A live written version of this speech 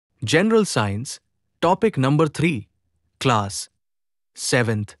General Science, topic number 3, class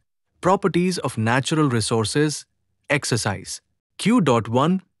 7th, Properties of Natural Resources, exercise.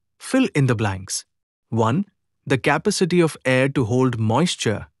 Q.1, fill in the blanks. 1. The capacity of air to hold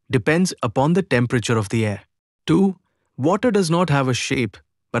moisture depends upon the temperature of the air. 2. Water does not have a shape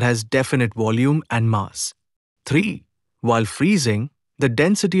but has definite volume and mass. 3. While freezing, the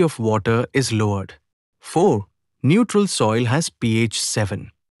density of water is lowered. 4. Neutral soil has pH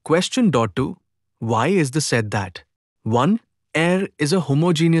 7. Question. 2. Why is the said that? 1. Air is a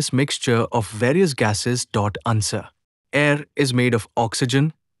homogeneous mixture of various gases. Answer. Air is made of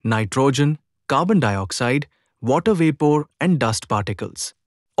oxygen, nitrogen, carbon dioxide, water vapor, and dust particles.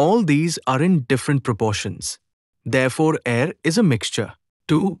 All these are in different proportions. Therefore, air is a mixture.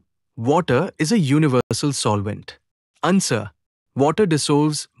 2. Water is a universal solvent. Answer. Water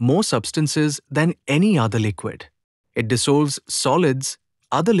dissolves more substances than any other liquid. It dissolves solids,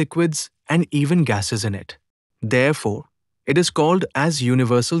 other liquids, and even gases in it. Therefore, it is called as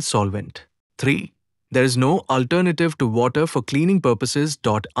universal solvent. 3. There is no alternative to water for cleaning purposes.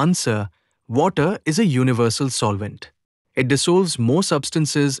 Answer. Water is a universal solvent. It dissolves more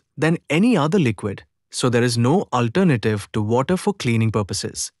substances than any other liquid, so there is no alternative to water for cleaning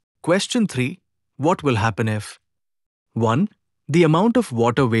purposes. Question 3. What will happen if 1. The amount of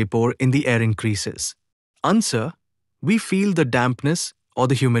water vapor in the air increases? Answer. We feel the dampness or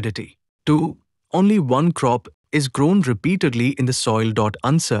the humidity. 2. Only one crop is grown repeatedly in the soil.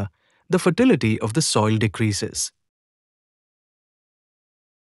 Answer. The fertility of the soil decreases.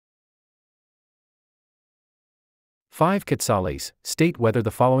 5 Quetzales, state whether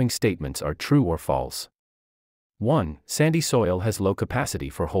the following statements are true or false. 1. Sandy soil has low capacity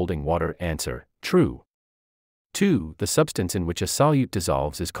for holding water. Answer. True. 2. The substance in which a solute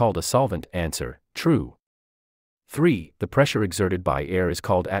dissolves is called a solvent. Answer. True. 3. The pressure exerted by air is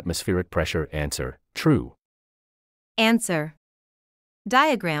called atmospheric pressure. Answer. True. Answer.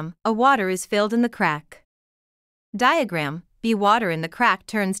 Diagram: A water is filled in the crack. Diagram: B. Water in the crack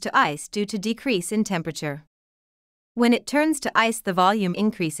turns to ice due to decrease in temperature. When it turns to ice, the volume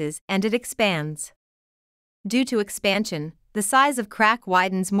increases and it expands. Due to expansion, the size of crack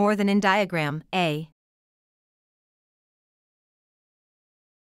widens more than in diagram A.